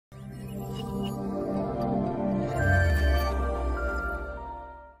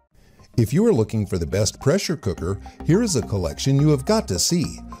If you are looking for the best pressure cooker, here is a collection you have got to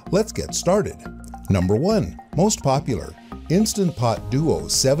see. Let's get started. Number 1. Most popular, Instant Pot Duo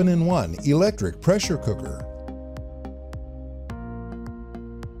 7-in-1 Electric Pressure Cooker.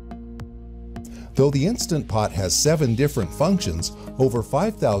 Though the Instant Pot has 7 different functions, over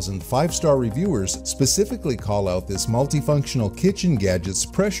 5,000 5-star reviewers specifically call out this multifunctional kitchen gadget's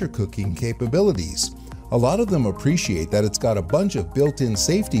pressure cooking capabilities. A lot of them appreciate that it's got a bunch of built-in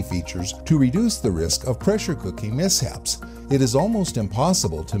safety features to reduce the risk of pressure cooking mishaps. It is almost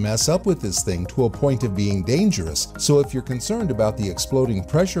impossible to mess up with this thing to a point of being dangerous, so if you're concerned about the exploding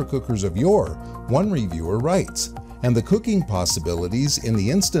pressure cookers of yore, one reviewer writes, and the cooking possibilities in the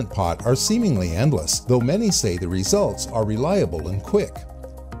Instant Pot are seemingly endless, though many say the results are reliable and quick.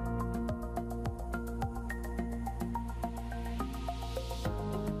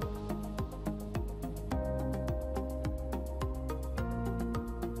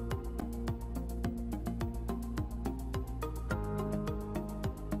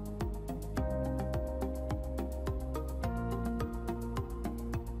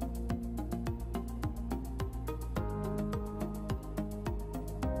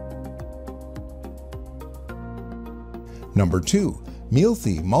 Number 2.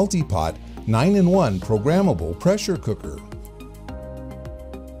 Mealthy MultiPot 9-in-1 Programmable Pressure Cooker.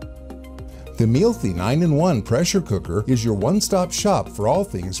 The Mealthy 9-in-1 Pressure Cooker is your one-stop shop for all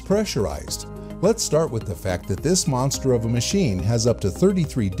things pressurized. Let's start with the fact that this monster of a machine has up to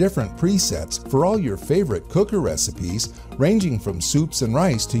 33 different presets for all your favorite cooker recipes, ranging from soups and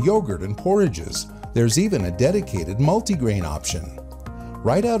rice to yogurt and porridges. There's even a dedicated multigrain option.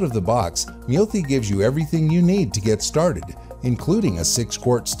 Right out of the box, Mealthy gives you everything you need to get started, including a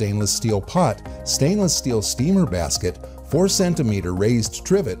 6-quart stainless steel pot, stainless steel steamer basket, 4-centimeter raised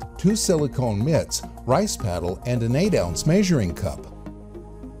trivet, 2 silicone mitts, rice paddle, and an 8-ounce measuring cup.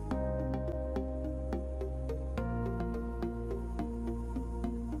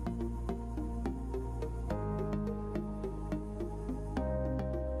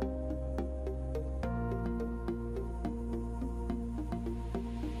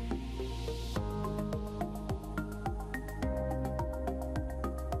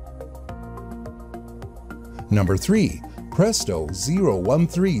 Number 3. Presto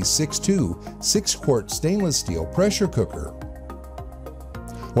 01362 6-quart stainless steel pressure cooker.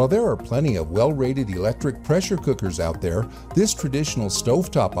 While there are plenty of well-rated electric pressure cookers out there, this traditional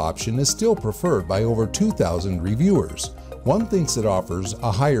stovetop option is still preferred by over 2,000 reviewers. One thinks it offers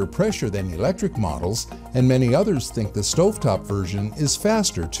a higher pressure than electric models, and many others think the stovetop version is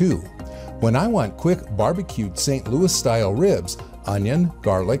faster too. When I want quick barbecued St. Louis-style ribs, onion,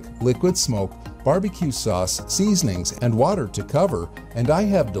 garlic, liquid smoke, barbecue sauce, seasonings, and water to cover, and I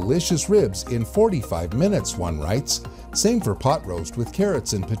have delicious ribs in 45 minutes, one writes. Same for pot roast with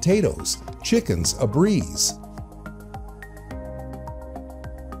carrots and potatoes. Chicken's a breeze.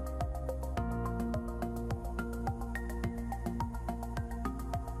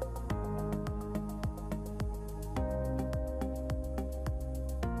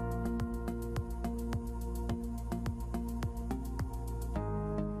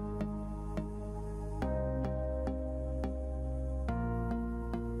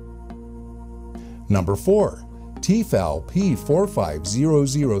 Number 4. T-fal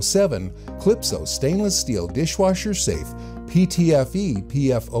P45007 Clipso Stainless Steel Dishwasher Safe PTFE,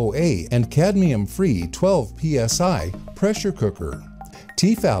 PFOA, and Cadmium-free 12 PSI Pressure Cooker.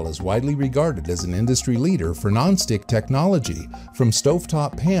 T-fal is widely regarded as an industry leader for nonstick technology, from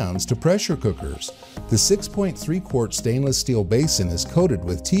stovetop pans to pressure cookers. The 6.3-quart stainless steel basin is coated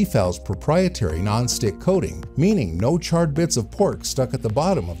with T-fal's proprietary nonstick coating, meaning no charred bits of pork stuck at the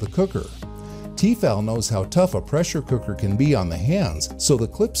bottom of the cooker. T-fal knows how tough a pressure cooker can be on the hands, so the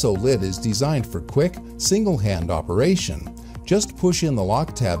Clipso lid is designed for quick, single-hand operation. Just push in the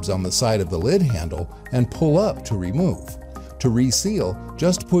lock tabs on the side of the lid handle and pull up to remove. To reseal,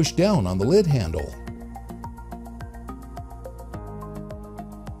 just push down on the lid handle.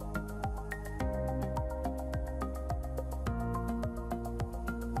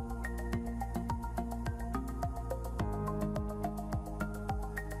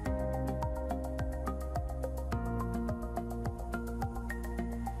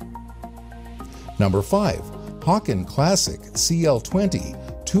 Number 5. HAWKIN Classic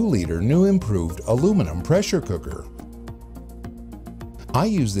CL20 2-liter new improved aluminum pressure cooker. I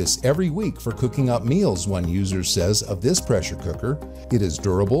use this every week for cooking up meals, one user says of this pressure cooker. It is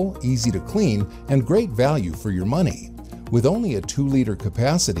durable, easy to clean, and great value for your money. With only a 2-liter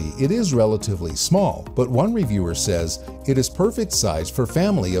capacity, it is relatively small, but one reviewer says it is perfect size for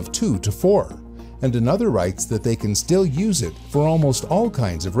family of 2 to 4. and another writes that they can still use it for almost all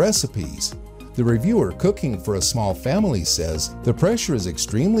kinds of recipes. The reviewer cooking for a small family says the pressure is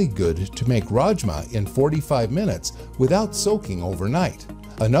extremely good to make rajma in 45 minutes without soaking overnight.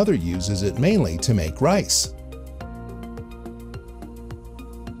 Another uses it mainly to make rice.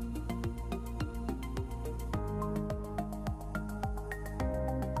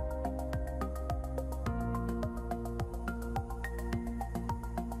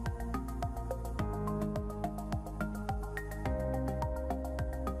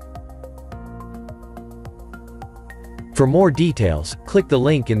 For more details, click the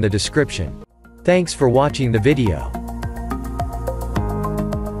link in the description. Thanks for watching the video.